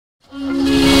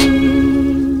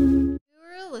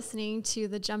listening to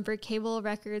the Jumper Cable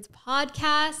Records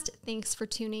podcast. Thanks for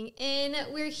tuning in.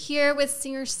 We're here with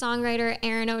singer-songwriter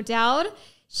Erin O'Dowd.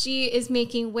 She is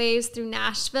making waves through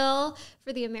Nashville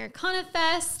for the Americana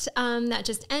Fest that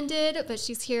just ended, but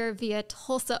she's here via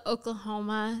Tulsa,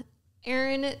 Oklahoma.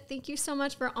 Erin, thank you so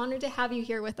much. We're honored to have you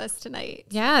here with us tonight.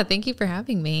 Yeah, thank you for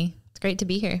having me. It's great to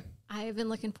be here. I have been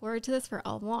looking forward to this for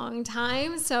a long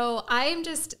time. So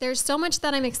there's so much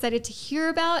that I'm excited to hear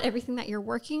about, everything that you're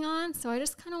working on. So I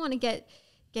just kind of want to get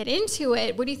into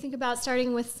it. What do you think about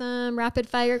starting with some rapid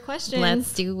fire questions?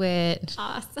 Let's do it.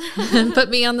 Awesome. Put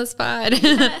me on the spot.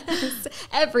 Yes,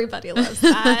 everybody loves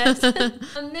that.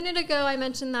 A minute ago, I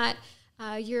mentioned that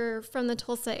you're from the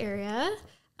Tulsa area.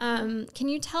 Can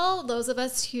you tell those of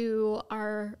us who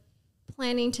are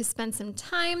planning to spend some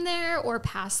time there or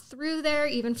pass through there,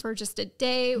 even for just a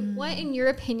day, what, in your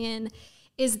opinion,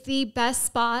 is the best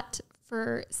spot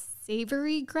for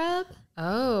savory grub?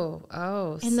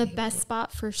 Oh. And the best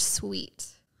spot for sweet?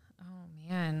 Oh,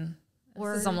 man.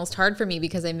 This is almost hard for me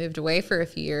because I moved away for a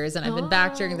few years and I've been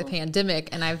back during the pandemic,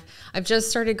 and I've just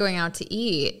started going out to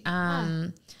eat.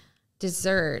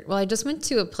 Dessert. Well, I just went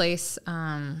to a place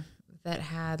that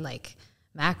had like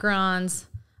macarons,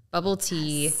 bubble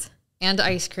tea, and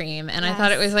ice cream. And I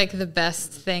thought it was like the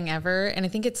best thing ever. And I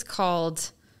think it's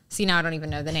called, now I don't even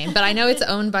know the name, but I know it's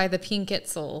owned by the Pink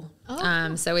Itzel.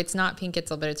 So it's not Pink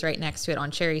Itzel, but it's right next to it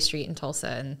on Cherry Street in Tulsa.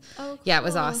 And yeah, it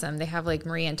was awesome. They have like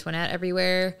Marie Antoinette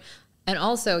everywhere. And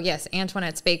also, yes,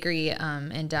 Antoinette's Bakery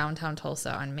in downtown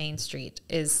Tulsa on Main Street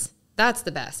that's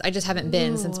the best. I just haven't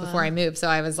been since before I moved. So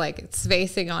I was like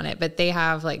spacing on it, but they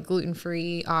have like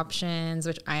gluten-free options,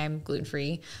 which I am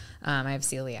gluten-free. I have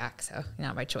celiac, so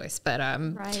not by choice, but,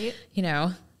 you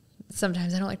know,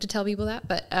 sometimes I don't like to tell people that,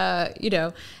 but, you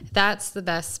know, that's the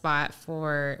best spot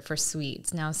for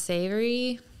sweets. Now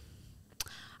savory,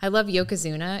 I love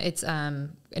Yokozuna. It's,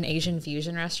 an Asian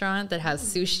fusion restaurant that has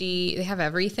sushi. They have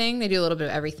everything. They do a little bit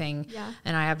of everything. Yeah.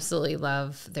 And I absolutely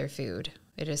love their food.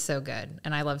 It is so good.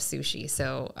 And I love sushi.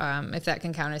 So if that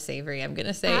can count as savory, I'm going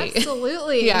to say.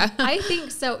 Absolutely. Yeah. I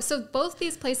think so. So both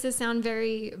these places sound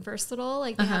very versatile.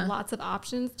 Like they have lots of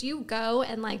options. Do you go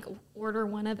and like order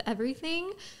one of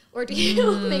everything? Or do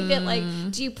you make it like,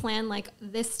 do you plan like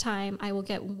this time I will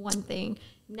get one thing,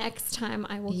 next time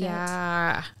I will get.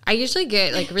 Yeah. I usually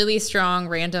get like really strong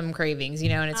random cravings, you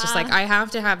know, and it's just like, I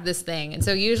have to have this thing. And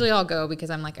so usually I'll go because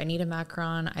I'm like, I need a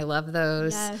macaron. I love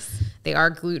those. Yes. They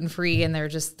are gluten-free, and they're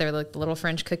like the little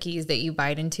French cookies that you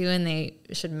bite into, and they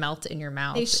should melt in your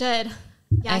mouth. They should.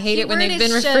 Yeah, I hate it when they've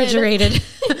been refrigerated.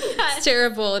 Yes. It's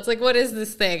terrible. It's like, what is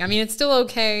this thing? I mean, it's still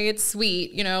okay. It's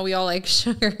sweet. You know, we all like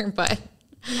sugar, but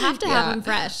you have to have them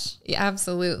fresh. Yeah,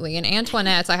 absolutely. And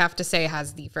Antoinette's, I have to say,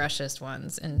 has the freshest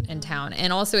ones in town.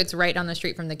 And also it's right down the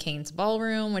street from the Cain's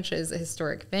Ballroom, which is a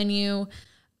historic venue.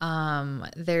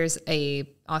 There's a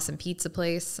awesome pizza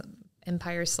place,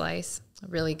 Empire Slice,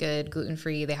 really good,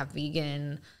 gluten-free. They have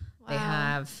vegan. Wow. They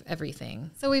have everything.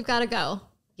 So we've got to go.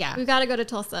 Yeah. We've got to go to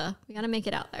Tulsa. We got to make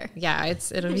it out there. Yeah,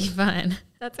 it'll be fun.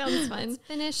 That sounds fun. Let's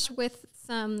finish with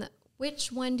some,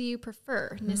 which one do you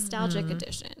prefer? Nostalgic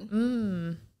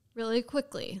edition. Really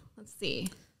quickly. Let's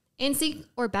see. NSYNC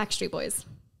or Backstreet Boys?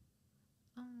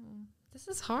 This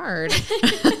is hard.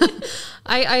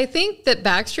 I think that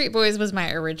Backstreet Boys was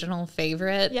my original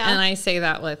favorite. Yeah. And I say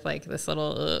that with like this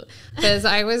little, because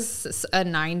I was a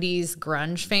 90s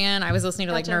grunge fan. I was listening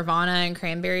to like Nirvana and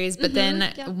Cranberries, but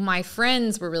then my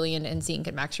friends were really into NSYNC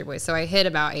and Backstreet Boys. So I hit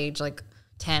about age like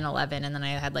 10, 11, and then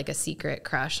I had like a secret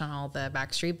crush on all the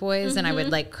Backstreet Boys, and I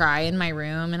would like cry in my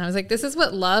room, and I was like, this is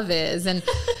what love is. And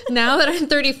now that I'm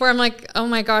 34, I'm like, oh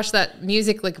my gosh, that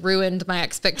music like ruined my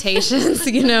expectations,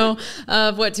 you know,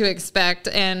 of what to expect.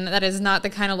 And that is not the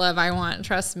kind of love I want.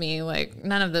 Trust me, like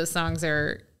none of those songs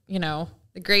are, you know,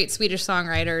 the great Swedish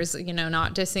songwriters, you know,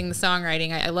 not dissing the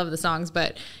songwriting. I love the songs,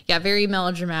 but yeah, very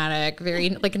melodramatic, very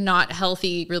like not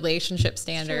healthy relationship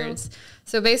standards. True.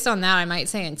 So based on that, I might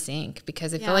say NSYNC,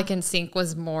 because I feel like NSYNC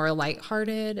was more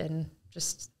lighthearted and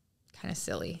just kind of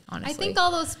silly, honestly. I think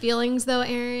all those feelings, though,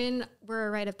 Erin, were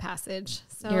a rite of passage.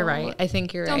 So you're right. I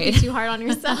think you're right. Don't be too hard on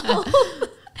yourself.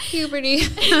 Puberty.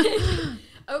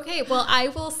 Okay, well, I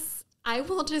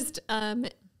will just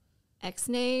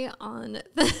X-nay on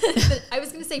I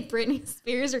was going to say Britney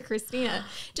Spears or Christina,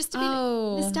 just to be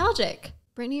nostalgic.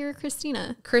 Britney or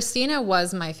Christina? Christina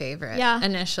was my favorite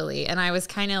initially, and I was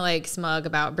kind of like smug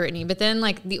about Britney, but then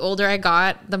like the older I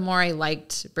got, the more I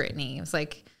liked Britney. It was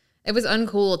like, it was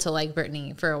uncool to like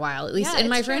Britney for a while, at least in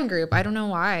my friend group. I don't know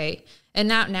why. And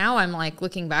now I'm like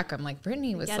looking back, I'm like,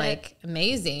 Britney was like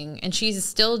amazing, and she's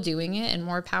still doing it, and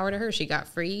more power to her. She got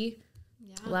free.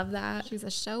 Yeah. Love that. She's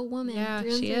a show woman. Yeah,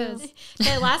 she is.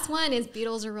 Okay, last one is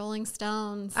Beatles or Rolling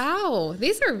Stones. Oh,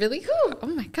 these are really cool. Oh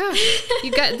my gosh.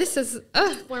 You got, this is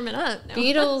warming up. No.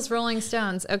 Beatles, Rolling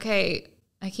Stones. Okay.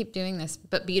 I keep doing this,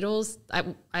 but Beatles,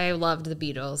 I loved the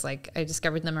Beatles. Like I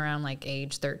discovered them around like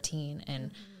age 13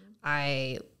 and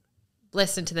I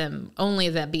listened to them, only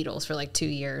the Beatles for like 2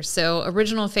 years. So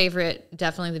original favorite,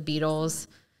 definitely the Beatles.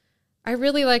 I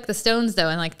really like the Stones though.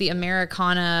 And like the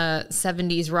Americana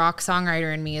 70s rock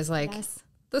songwriter in me is like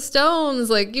the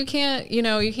Stones. Like you can't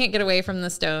get away from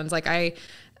the Stones. Like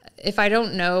if I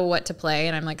don't know what to play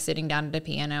and I'm like sitting down at a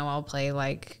piano, I'll play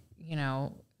like,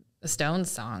 a Stones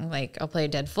song. Like I'll play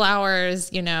Dead Flowers,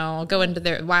 I'll go into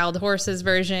their Wild Horses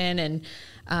version and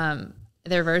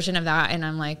their version of that. And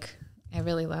I'm like, I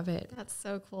really love it. That's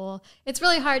so cool. It's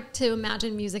really hard to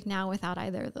imagine music now without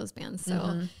either of those bands.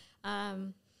 So,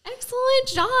 excellent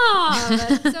job.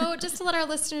 So just to let our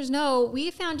listeners know, we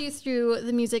found you through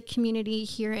the music community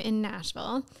here in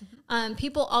Nashville.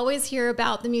 People always hear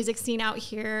about the music scene out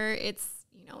here. It's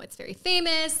very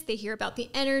famous. They hear about the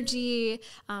energy,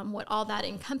 what all that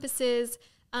encompasses.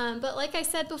 But like I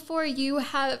said before, you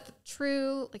have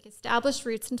true, like established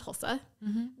roots in Tulsa,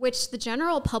 which the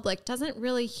general public doesn't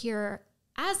really hear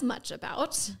as much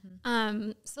about.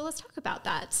 So let's talk about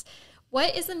that.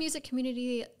 What is the music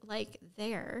community like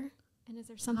there? And is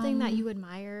there something that you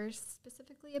admire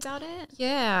specifically about it?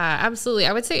 Yeah, absolutely.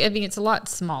 I would say, it's a lot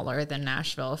smaller than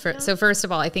Nashville. So first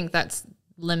of all, I think that's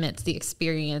limits the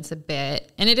experience a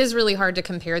bit. And it is really hard to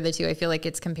compare the two. I feel like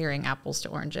it's comparing apples to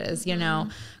oranges,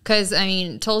 because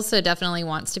Tulsa definitely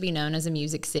wants to be known as a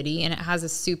music city and it has a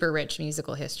super rich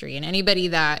musical history. And anybody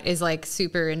that is like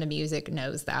super into music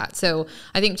knows that. So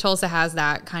I think Tulsa has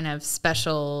that kind of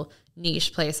special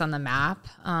niche place on the map.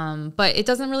 But it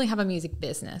doesn't really have a music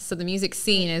business. So the music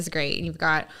scene is great. And you've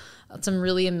got some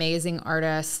really amazing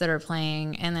artists that are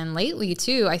playing. And then lately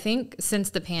too, I think since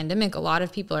the pandemic, a lot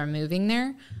of people are moving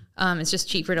there. It's just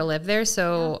cheaper to live there.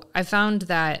 So I found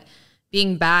that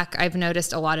being back, I've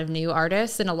noticed a lot of new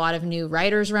artists and a lot of new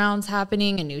writers rounds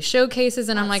happening and new showcases.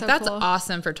 And I'm like, that's cool.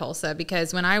 Awesome for Tulsa,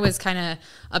 because when I was kind of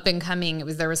up and coming,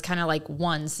 there was kind of like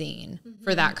one scene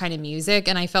for that kind of music.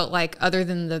 And I felt like other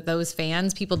than those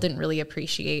fans, people didn't really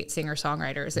appreciate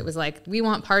singer-songwriters. It was like, we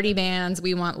want party bands,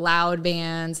 we want loud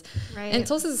bands. Right. And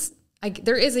Tulsa's,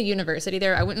 there is a university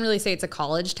there. I wouldn't really say it's a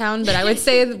college town, but I would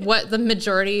say what the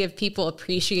majority of people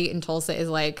appreciate in Tulsa is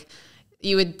like,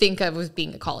 you would think of as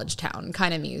being a college town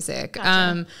kind of music.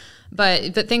 Gotcha.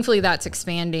 But thankfully that's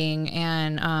expanding,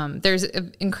 and there's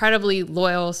an incredibly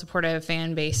loyal, supportive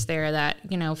fan base there that,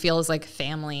 feels like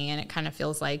family, and it kind of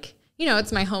feels like,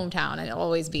 it's my hometown, and it'll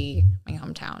always be my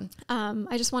hometown.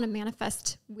 I just want to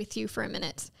manifest with you for a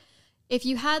minute. If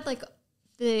you had like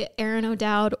the Erin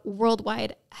O'Dowd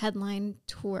worldwide headline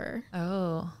tour.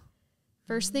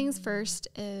 First things first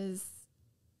is,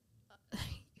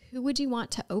 who would you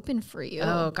want to open for you?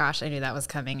 Oh gosh, I knew that was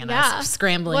coming, and I was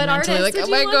scrambling mentally, like, oh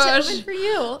my gosh. To open for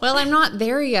you? Well, I'm not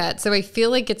there yet, so I feel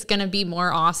like it's going to be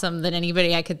more awesome than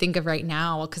anybody I could think of right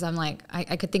now, because I'm like,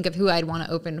 I could think of who I'd want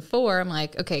to open for. I'm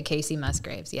like, okay, Casey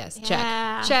Musgraves, yes,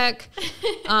 check.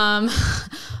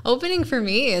 Opening for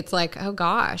me, it's like, oh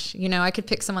gosh, I could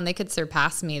pick someone, they could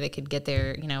surpass me, they could get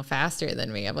there, faster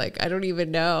than me. I'm like, I don't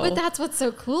even know. But that's what's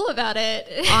so cool about it.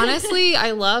 Honestly,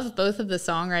 I love both of the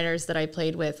songwriters that I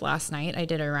played with last night. I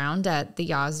did a round at the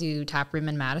Yazoo Tap Room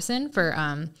in Madison for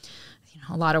a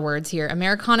lot of words here.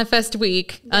 Americana Fest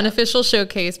Week, unofficial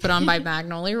showcase put on by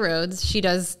Magnolia Rhodes. She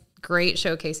does great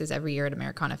showcases every year at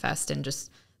Americana Fest and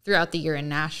just throughout the year in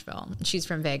Nashville. She's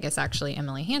from Vegas, actually,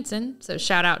 Emily Hansen. So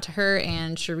shout out to her,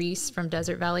 and Charisse from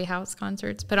Desert Valley House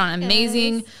Concerts put on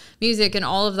amazing music, and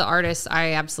all of the artists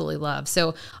I absolutely love.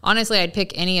 So honestly, I'd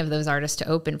pick any of those artists to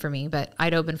open for me, but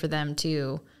I'd open for them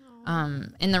too.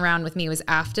 In the round with me was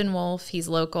Afton Wolf, he's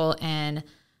local, and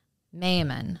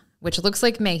Mayman, which looks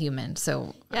like Mayhuman.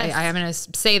 So I'm going to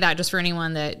say that just for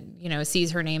anyone that,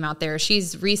 sees her name out there.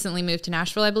 She's recently moved to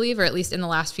Nashville, I believe, or at least in the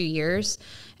last few years.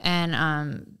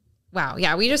 And, wow.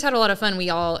 Yeah. We just had a lot of fun. We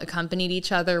all accompanied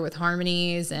each other with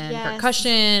harmonies and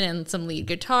percussion and some lead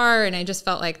guitar. And I just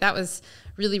felt like that was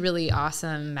really, really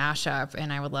awesome mashup.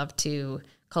 And I would love to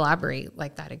collaborate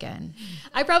like that again.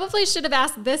 I probably should have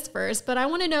asked this first, but I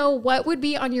want to know what would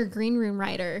be on your green room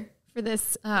rider for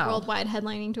this worldwide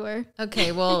headlining tour.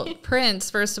 Okay, well, Prince,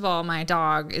 first of all, my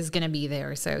dog is going to be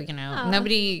there. So,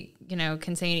 nobody,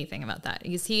 can say anything about that.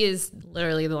 Because he is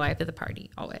literally the life of the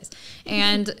party, always.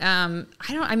 And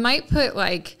I might put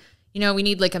like, we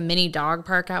need like a mini dog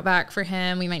park out back for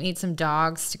him. We might need some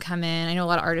dogs to come in. I know a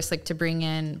lot of artists like to bring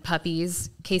in puppies.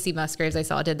 Casey Musgraves, I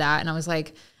saw, did that. And I was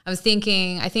like, I was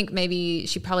thinking, I think maybe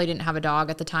she probably didn't have a dog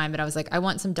at the time, but I was like, I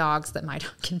want some dogs that my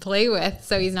dog can play with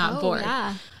so he's not bored.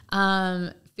 Yeah.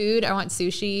 Food, I want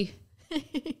sushi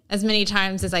as many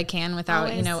times as I can without,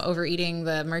 overeating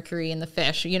the mercury in the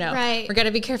fish, Right. We're going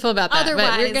to be careful about that.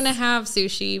 Otherwise, but we're going to have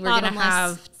sushi. We're going to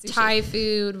have Thai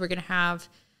food. We're going to have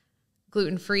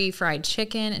gluten-free fried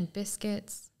chicken and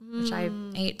biscuits, which I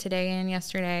ate today and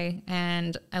yesterday.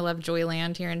 And I love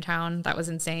Joyland here in town. That was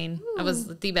insane. That was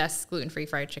the best gluten-free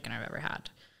fried chicken I've ever had.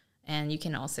 And you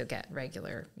can also get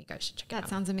regular. You guys should check it out. That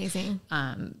sounds amazing.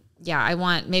 I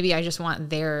just want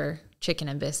their chicken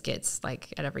and biscuits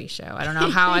like at every show. I don't know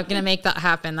how I'm going to make that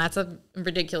happen. That's a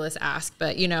ridiculous ask,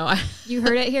 but you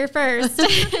heard it here first.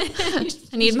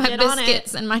 I need my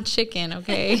biscuits and my chicken.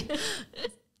 Okay.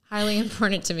 Highly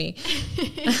important to me.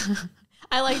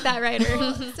 I like that,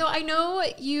 Ryder. So I know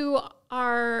you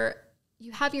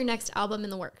have your next album in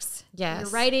the works. Yes. You're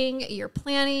writing, you're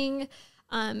planning,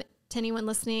 to anyone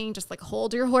listening, just like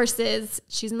hold your horses.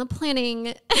 She's in the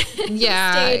planning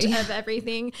stage of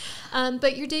everything.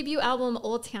 But your debut album,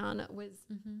 Old Town,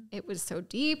 it was so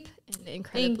deep and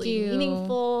incredibly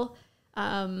meaningful.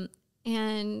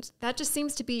 And that just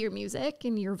seems to be your music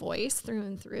and your voice through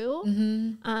and through.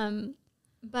 Mm-hmm.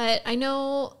 But I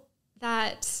know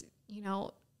that,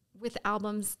 with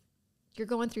albums, you're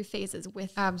going through phases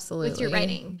with your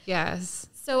writing. Yes.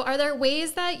 So are there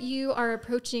ways that you are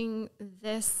approaching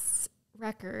this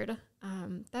record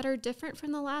that are different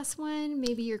from the last one?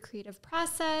 Maybe your creative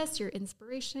process, your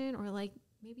inspiration, or like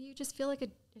maybe you just feel like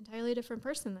an entirely different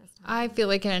person this time? I feel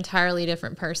like an entirely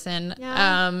different person.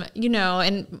 Yeah.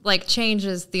 And like change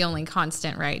is the only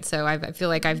constant, right? So I feel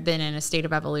like I've been in a state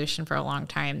of evolution for a long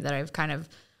time that I've kind of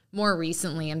more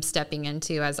recently am stepping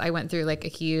into as I went through like a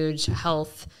huge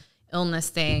health illness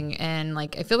thing. And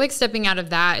like, I feel like stepping out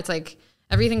of that, it's like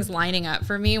everything's lining up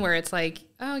for me where it's like,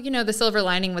 oh, the silver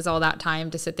lining was all that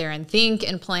time to sit there and think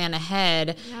and plan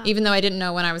ahead, even though I didn't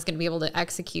know when I was going to be able to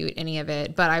execute any of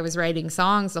it. But I was writing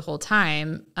songs the whole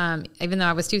time. Even though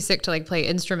I was too sick to like play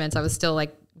instruments, I was still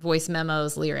like voice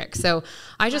memos, lyrics. So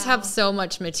I just have so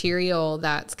much material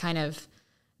that's kind of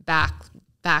backed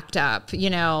up,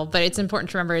 but it's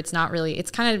important to remember it's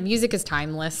kind of, music is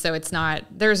timeless. So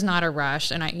there's not a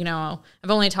rush. And I've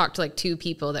only talked to like 2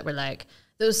 people that were like,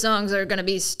 those songs are going to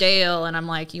be stale. And I'm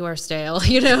like, you are stale,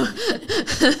 I'm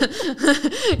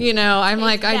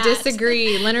like, I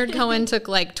disagree. Leonard Cohen took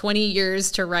like 20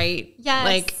 years to write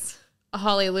like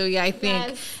Hallelujah, I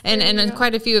think. And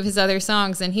quite a few of his other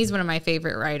songs. And he's one of my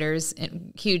favorite writers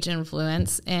and huge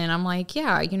influence. And I'm like,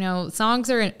 songs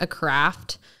are a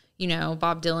craft.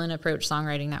 Bob Dylan approached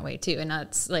songwriting that way too. And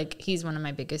that's like, he's one of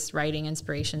my biggest writing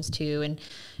inspirations too. And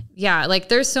like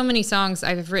there's so many songs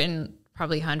I've written,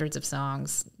 probably hundreds of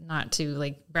songs, not to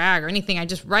like brag or anything. I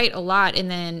just write a lot. And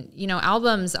then,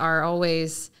 albums are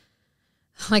always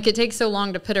like, it takes so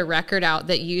long to put a record out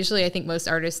that usually I think most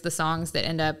artists, the songs that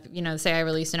end up, say I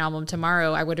released an album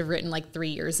tomorrow, I would have written like 3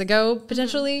 years ago,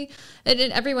 potentially.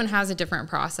 Everyone has a different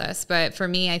process. But for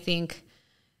me, I think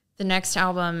the next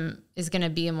album is going to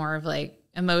be a more of like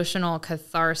emotional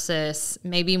catharsis,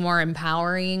 maybe more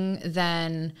empowering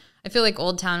than, I feel like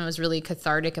Old Town was really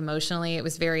cathartic emotionally. It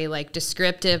was very like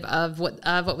descriptive of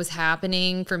what was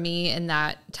happening for me in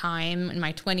that time in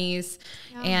my 20s.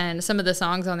 Yeah. And some of the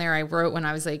songs on there I wrote when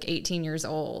I was like 18 years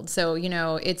old. So,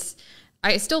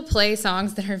 I still play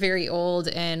songs that are very old,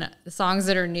 and the songs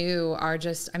that are new are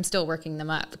just, I'm still working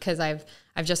them up because I've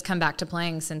just come back to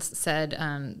playing since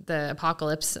the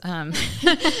apocalypse.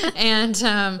 And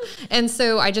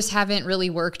so I just haven't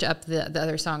really worked up the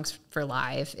other songs for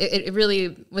live. It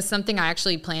really was something I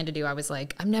actually planned to do. I was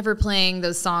like, I'm never playing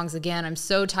those songs again. I'm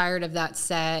so tired of that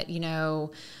set.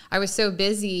 I was so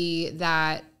busy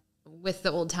that with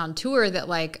the Old Town tour that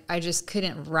like, I just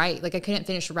couldn't write. Like I couldn't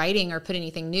finish writing or put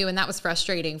anything new. And that was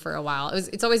frustrating for a while.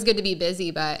 It's always good to be busy,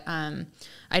 but I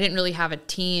didn't really have a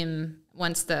team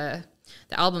once the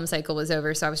album cycle was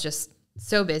over. So I was just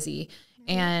so busy.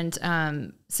 And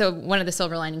so one of the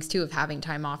silver linings too of having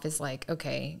time off is like,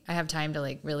 okay, I have time to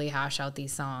like really hash out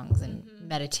these songs and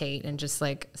meditate and just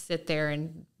like sit there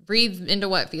and breathe into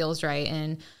what feels right.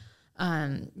 And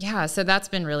so that's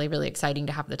been really, really exciting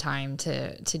to have the time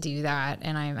to do that.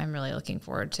 And I'm really looking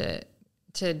forward to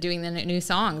doing the new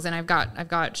songs. And I've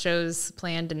got shows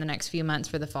planned in the next few months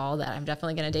for the fall that I'm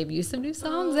definitely going to debut some new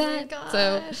songs at. Gosh,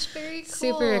 so very cool.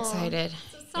 Super excited.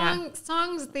 So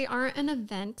songs, they aren't an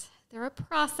event. They're a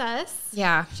process.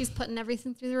 Yeah. She's putting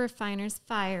everything through the refiner's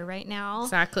fire right now.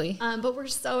 Exactly. But we're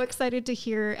so excited to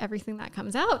hear everything that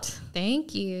comes out.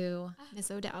 Thank you. Ms.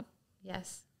 O'Dowd.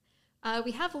 Yes.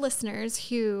 We have listeners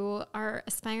who are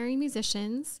aspiring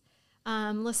musicians,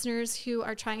 listeners who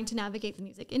are trying to navigate the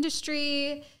music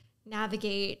industry,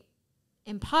 navigate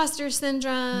imposter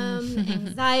syndrome,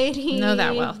 anxiety. Know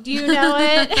that well. Do you know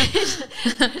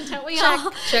it? Don't we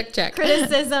all? Check.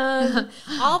 Criticism,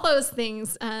 all those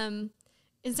things.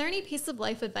 Is there any piece of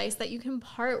life advice that you can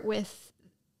part with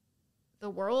the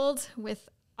world, with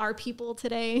our people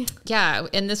today? Yeah,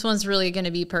 and this one's really going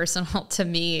to be personal to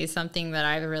me. Something that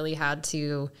I've really had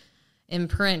to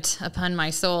imprint upon my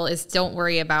soul is don't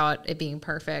worry about it being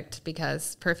perfect,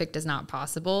 because perfect is not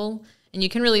possible. And you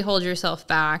can really hold yourself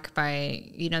back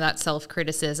by, that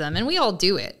self-criticism. And we all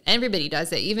do it. Everybody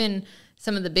does it. Even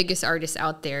some of the biggest artists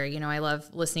out there. I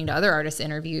love listening to other artists'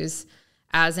 interviews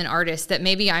as an artist that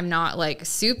maybe I'm not like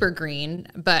super green,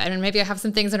 but maybe I have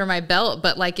some things under my belt,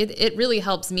 but like it really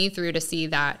helps me through to see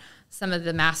that some of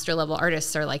the master level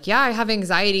artists are like, yeah, I have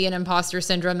anxiety and imposter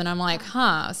syndrome. And I'm like,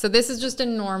 so this is just a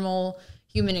normal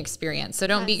human experience. So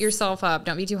don't beat yourself up.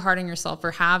 Don't be too hard on yourself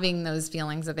for having those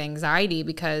feelings of anxiety,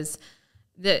 because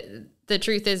the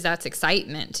truth is that's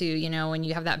excitement too, when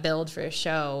you have that build for a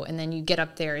show and then you get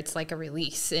up there, it's like a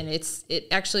release, and it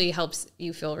actually helps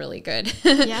you feel really good.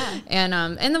 Yeah.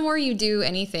 And the more you do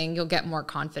anything, you'll get more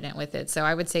confident with it. So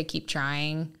I would say keep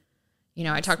trying.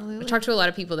 I talk to a lot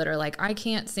of people that are like, I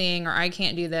can't sing or I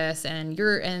can't do this. And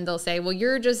they'll say, well,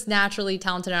 you're just naturally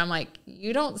talented. And I'm like,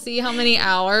 you don't see how many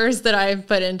hours that I've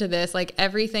put into this. Like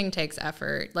everything takes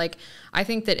effort. Like I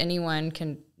think that anyone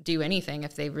can do anything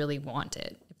if they really want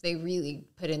it, if they really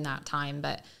put in that time.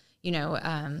 But,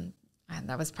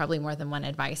 that was probably more than one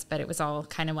advice, but it was all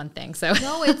kind of one thing. So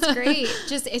no, it's great.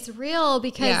 It's real,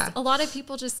 because a lot of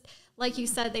people just, like you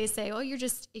said, they say, oh,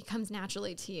 it comes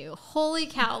naturally to you. Holy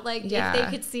cow. Like if they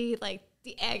could see like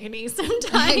the agony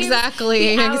sometimes.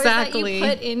 Exactly. The hours that you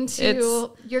put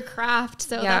into your craft.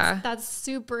 So that's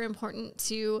super important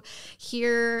to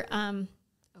hear,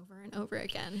 over and over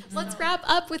again. Let's wrap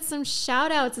up with some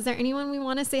shout outs. Is there anyone we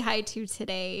want to say hi to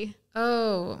today?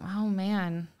 Oh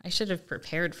man. I should have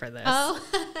prepared for this. Oh,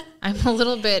 I'm a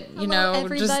little bit,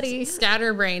 everybody. just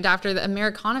scatterbrained after the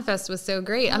Americana Fest was so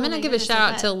great. I'm going to give a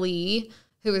shout out to Lee,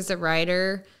 who is a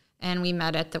writer, and we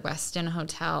met at the Westin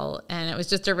Hotel, and it was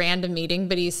just a random meeting,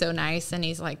 but he's so nice. And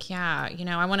he's like, yeah,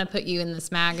 I want to put you in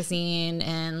this magazine.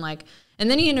 And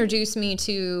then he introduced me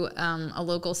to a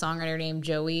local songwriter named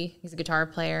Joey. He's a guitar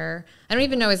player. I don't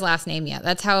even know his last name yet.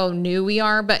 That's how new we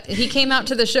are. But he came out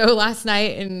to the show last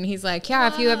night, and he's like, yeah,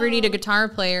 if you ever need a guitar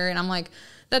player. And I'm like,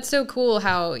 that's so cool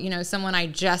how, someone I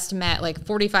just met like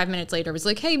 45 minutes later was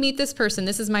like, hey, meet this person.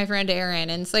 This is my friend Erin.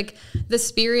 And it's like the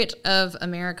spirit of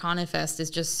Americana Fest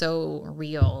is just so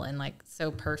real and like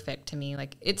so perfect to me.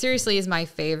 Like it seriously is my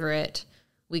favorite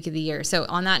week of the year. So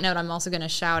on that note, I'm also going to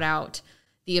shout out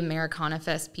the Americana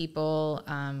Fest people,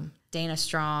 Dana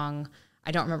Strong.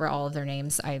 I don't remember all of their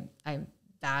names. I'm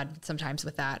bad sometimes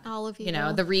with that. All of you.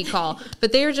 The recall.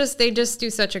 But they just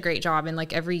do such a great job. And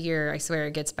like every year, I swear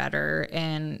it gets better.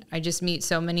 And I just meet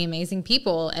so many amazing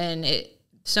people, and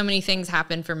so many things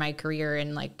happen for my career,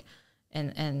 and like,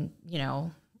 and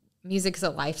music is a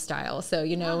lifestyle. So,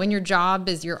 when your job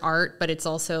is your art, but it's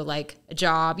also like a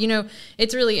job,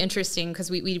 it's really interesting because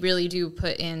we really do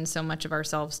put in so much of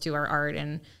ourselves to our art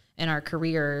and our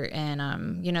career. And,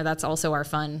 that's also our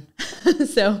fun.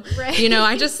 So, right.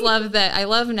 I just love that. I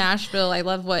love Nashville. I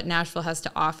love what Nashville has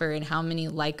to offer and how many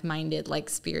like-minded,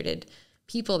 like-spirited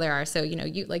people there are. So,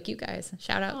 you guys,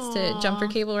 shout outs to Jumper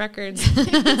Cable Records. So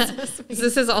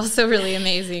This is also really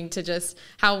amazing to just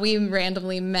how we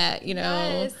randomly met,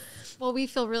 Yes. Well, we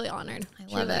feel really honored. I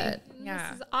love it.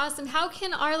 This is awesome. How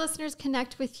can our listeners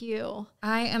connect with you?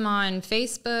 I am on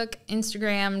Facebook,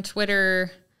 Instagram,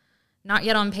 Twitter, not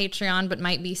yet on Patreon, but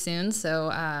might be soon. So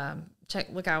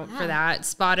look out for that.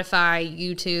 Spotify,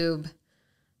 YouTube.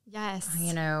 Yes.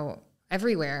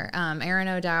 Everywhere. Erin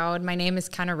O'Dowd. My name is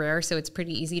kind of rare, so it's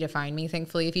pretty easy to find me.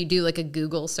 Thankfully, if you do like a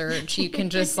Google search, you can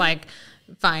just like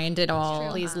find it all.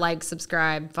 Please like,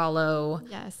 subscribe, follow.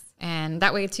 Yes. And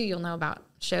that way too, you'll know about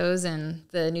shows and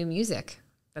the new music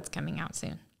that's coming out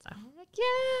soon. So.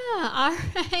 Yeah. All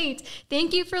right.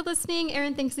 Thank you for listening.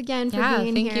 Erin, thanks again for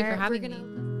being here. Thank you for having me.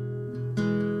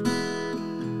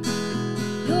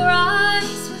 Your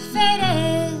eyes were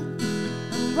faded,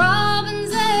 a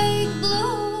robin's egg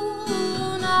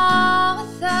blue, now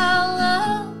without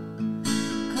love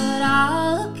could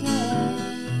I look at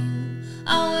you. I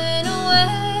went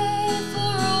away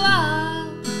for a while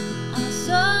on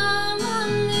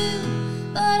someone new,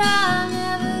 but I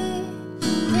never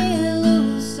did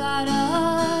lose sight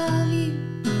of you.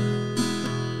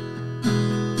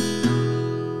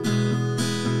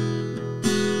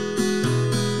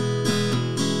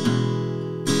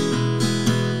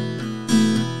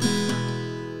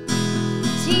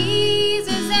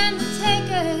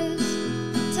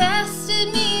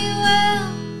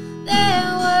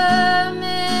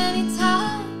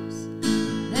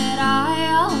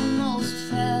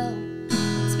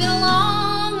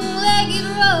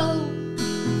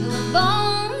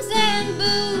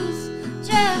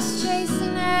 chase